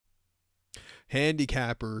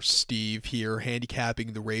Handicapper Steve here,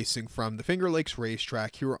 handicapping the racing from the Finger Lakes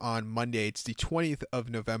Racetrack here on Monday. It's the 20th of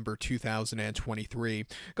November 2023.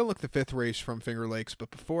 Gonna look at the 5th race from Finger Lakes, but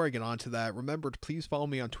before I get on to that, remember to please follow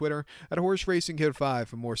me on Twitter at Horse Racing Kid 5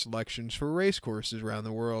 for more selections for race courses around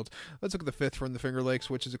the world. Let's look at the 5th from the Finger Lakes,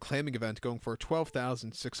 which is a claiming event going for a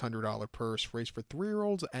 $12,600 purse. Race for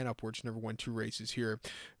 3-year-olds and upwards. Never won 2 races here.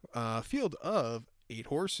 Field of 8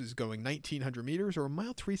 horses going 1,900 meters or a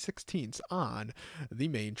mile 3/16 on the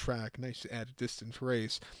main track. Nice added distance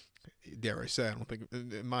race. Dare I say, I don't think,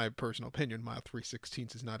 in my personal opinion, mile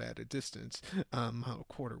 3/16 is not added distance. Mile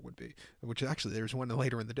a quarter would be, which actually there's one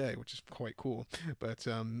later in the day, which is quite cool. But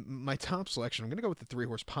my top selection, I'm going to go with the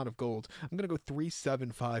 3-horse Pot of Gold. I'm going to go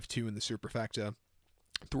 3-7-5-2 in the superfecta.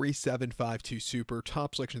 3-7-5-2 super.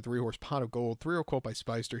 Top selection 3-horse Pot of Gold. 3-year-old colt by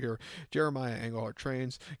Spicer here. Jeremiah Engelhardt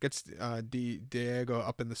trains. Gets Diego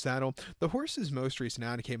up in the saddle. The horse's most recent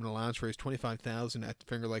outing came in a allowance race, 25,000 at the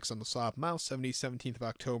Finger Lakes on the Slop. Mile 70, 17th of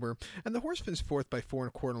October. And the horse finished 4th by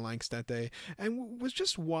 4 1/4 lengths that day. And was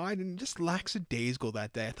just wide and just lackadaisical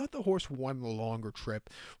that day. I thought the horse won a longer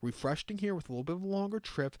trip. Refreshing here with a little bit of a longer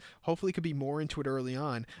trip. Hopefully could be more into it early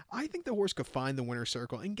on. I think the horse could find the winner's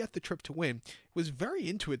circle and get the trip to win. Was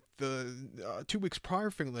very into it the 2 weeks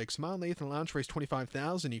prior. Finger Lakes, mile 8th in the allowance race,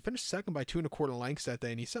 25,000. He finished 2nd by 2 1/4 lengths that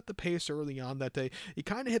day, and he set the pace early on that day. He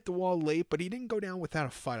kind of hit the wall late, but he didn't go down without a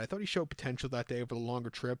fight. I thought he showed potential that day over the longer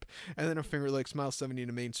trip. And then a Finger Lakes, mile 70 in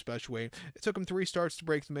the main special weight. It took him 3 starts to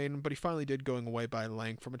break the maiden, but he finally did, going away by a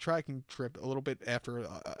length from a tracking trip a little bit after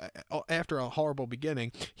a horrible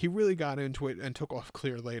beginning. He really got into it and took off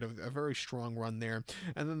clear late. A very strong run there.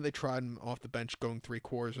 And then they tried him off the bench, going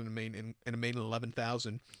 3/4 in a maiden 11,000.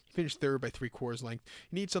 He finished 3rd by 3/4 length.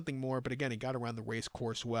 He needs something more, but again, he got around the race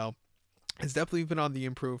course well. Has definitely been on the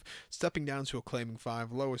improve, stepping down to a claiming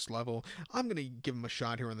 5, lowest level. I'm going to give him a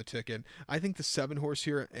shot here on the ticket. I think the 7-horse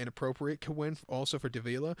here, Inappropriate, could win also for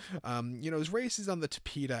Davila. His races on the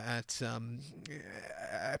Tapeta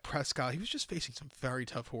at Prescott, he was just facing some very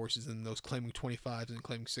tough horses in those claiming 25s and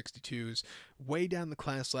claiming 62s. Way down the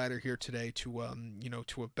class ladder here today to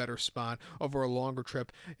a better spot over a longer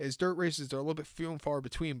trip. His dirt races, they're a little bit few and far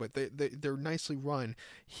between, but they're nicely run.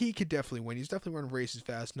 He could definitely win. He's definitely running races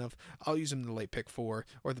fast enough. I'll use him in the late pick 4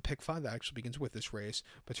 or the pick 5 that actually begins with this race.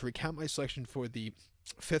 But to recount my selection for the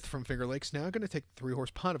 5th from Finger Lakes, now I'm going to take the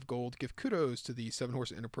 3-horse Pot of Gold, give kudos to the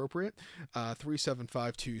 7-horse Inappropriate,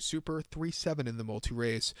 3-7-5-2 super, 3-7 in the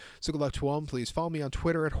multi-race. So good luck to all, and please follow me on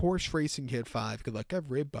Twitter at Horse Racing Kid 5. Good luck,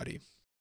 everybody.